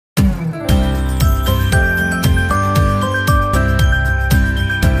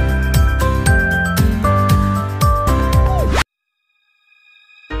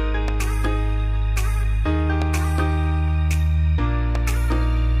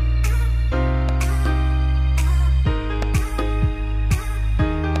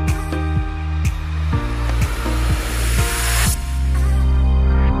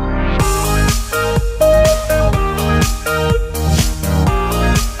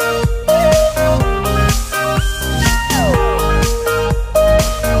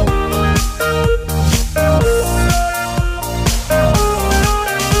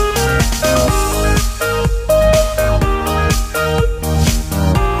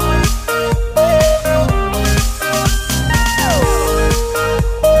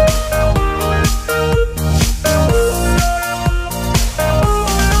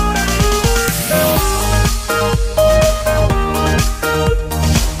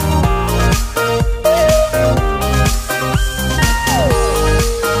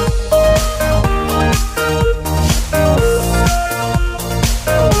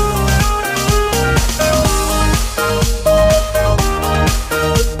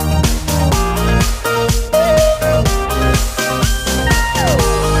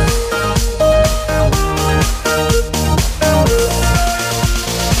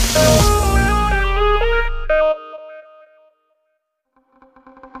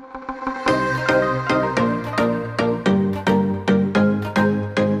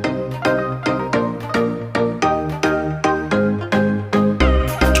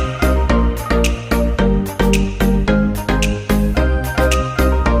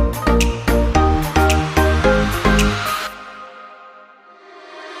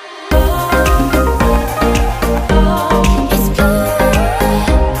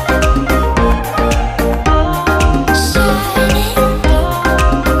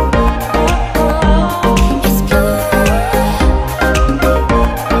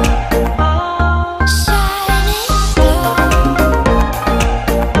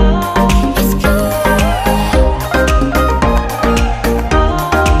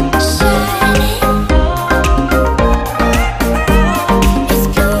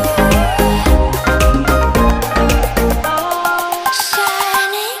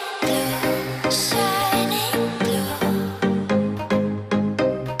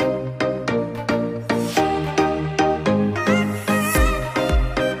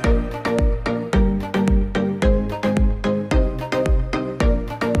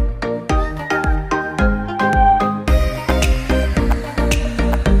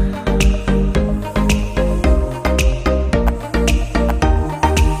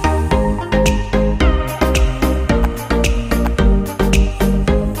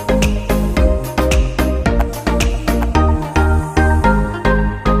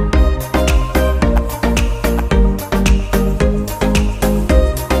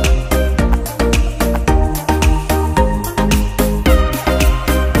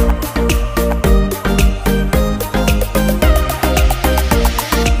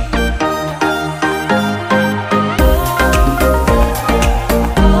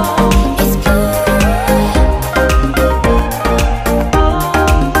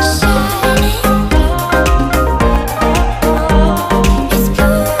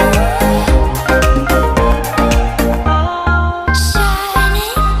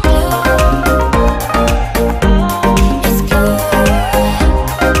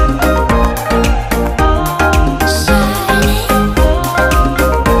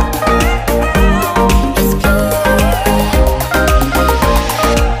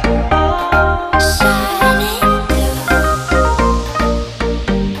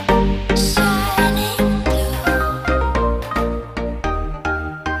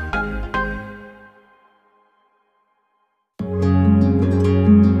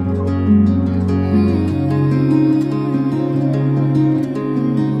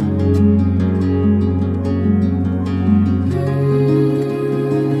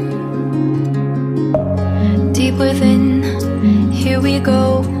within, here we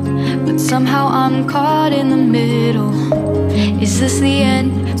go. But somehow I'm caught in the middle. Is this the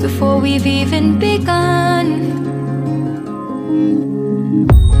end before we've even begun?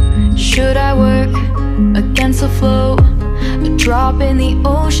 Should I work against the flow? A drop in the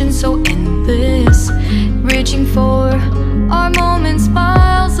ocean so endless, reaching for our moments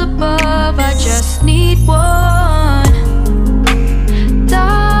miles above. I just need one.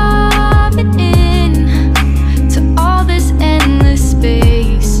 Diving in to all this endless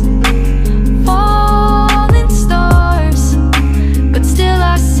space, falling stars, but still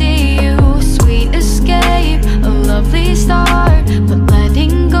I see you. Sweet escape, a lovely start, but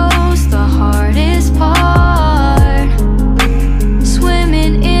letting go's the hardest part.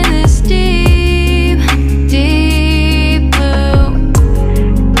 Swimming in this deep, deep blue.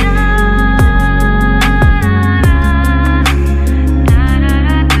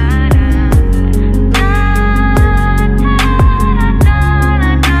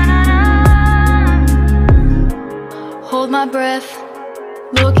 Hold my breath,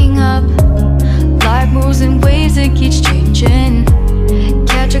 looking up. Life moves in waves that keeps changing.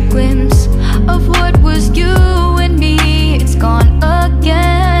 Catch a glimpse of what was you and me. It's gone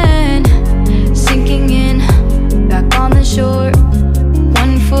again. Sinking in, back on the shore.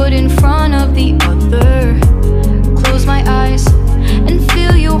 One foot in front of the other. Close my eyes and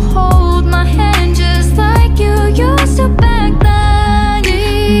feel you hold my hand just like you used to back then.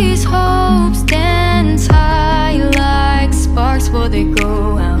 These hopes dance high like sparks before they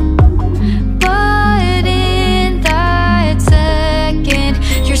go out. But in that second,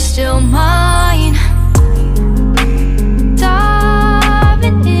 you're still mine.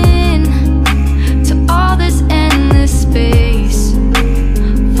 Diving in to all this endless space,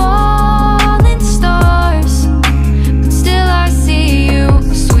 falling stars, but still I see you.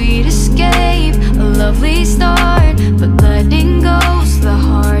 A sweet escape, a lovely start, but letting go's the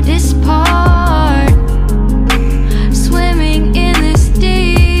hardest part. Swimming in this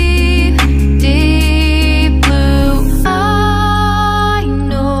deep, deep blue. I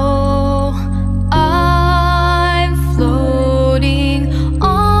know I'm floating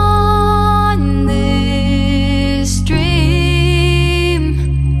on this dream,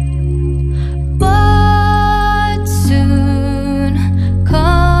 but soon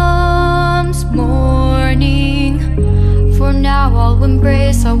comes morning. For now I'll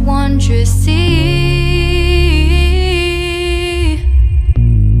embrace our wondrous sea.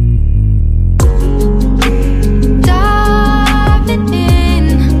 Diving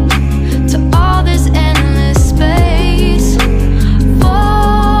in to all this endless space,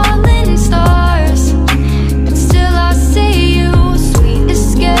 falling stars, but still I see you. Sweet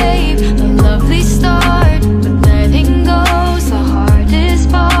escape, a lovely start, but letting go's the hardest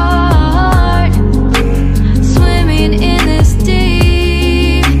part. Swimming in this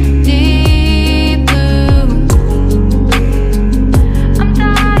deep, deep blue. I'm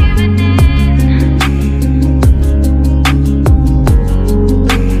diving in.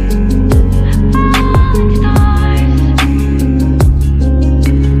 Falling stars,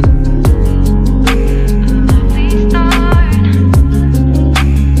 lovely start.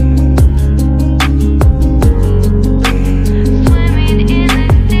 Swimming in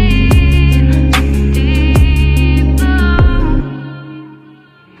this deep, deep blue.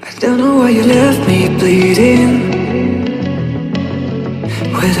 I don't know why you left me bleeding.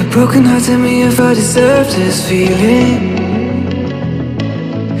 With a broken heart, tell me if I deserve this feeling.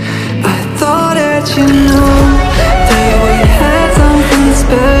 I thought that you knew that we had something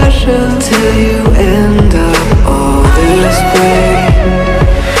special till you end up all this way.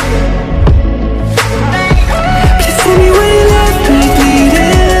 Please tell me why you left me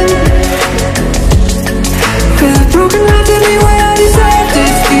bleeding. With a broken heart, tell me why I deserve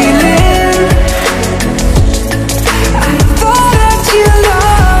this feeling. I thought that you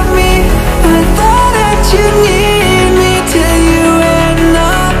loved me, I thought that you need me till you end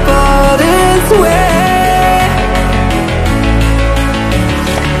up all this way.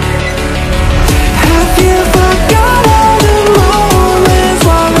 Have you forgot all the moments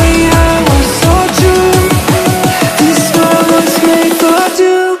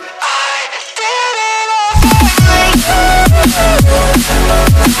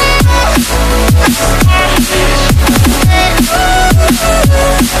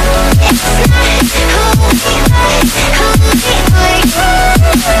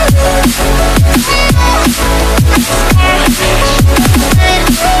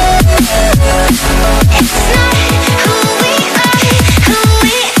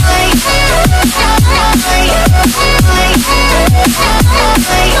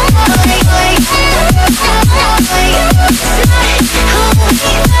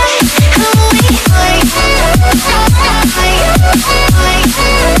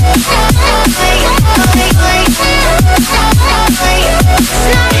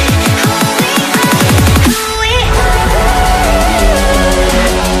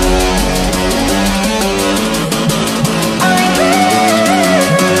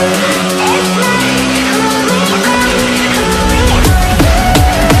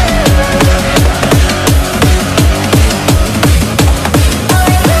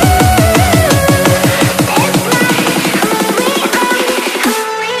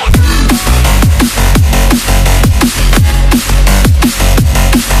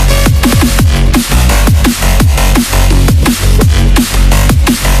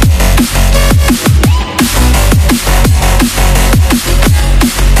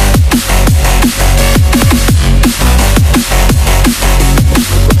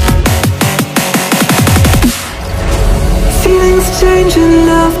strange and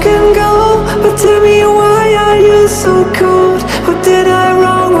love can go, but tell me, why are you so cold? What did I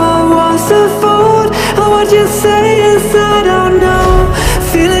wrong? What was the fault? And what you say is I don't know.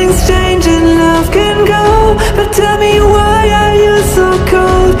 Feeling strange and love can go, but tell me, why are you so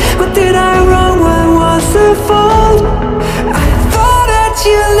cold? What did I wrong? What was the fault? I thought that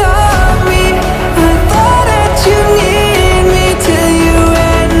you loved me, I thought that you need me, till you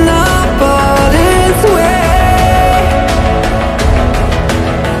end up all this way.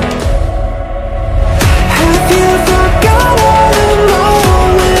 Have you forgot all the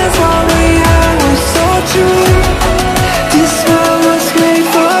moments when we had was so true? This world was made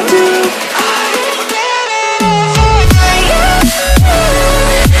for two.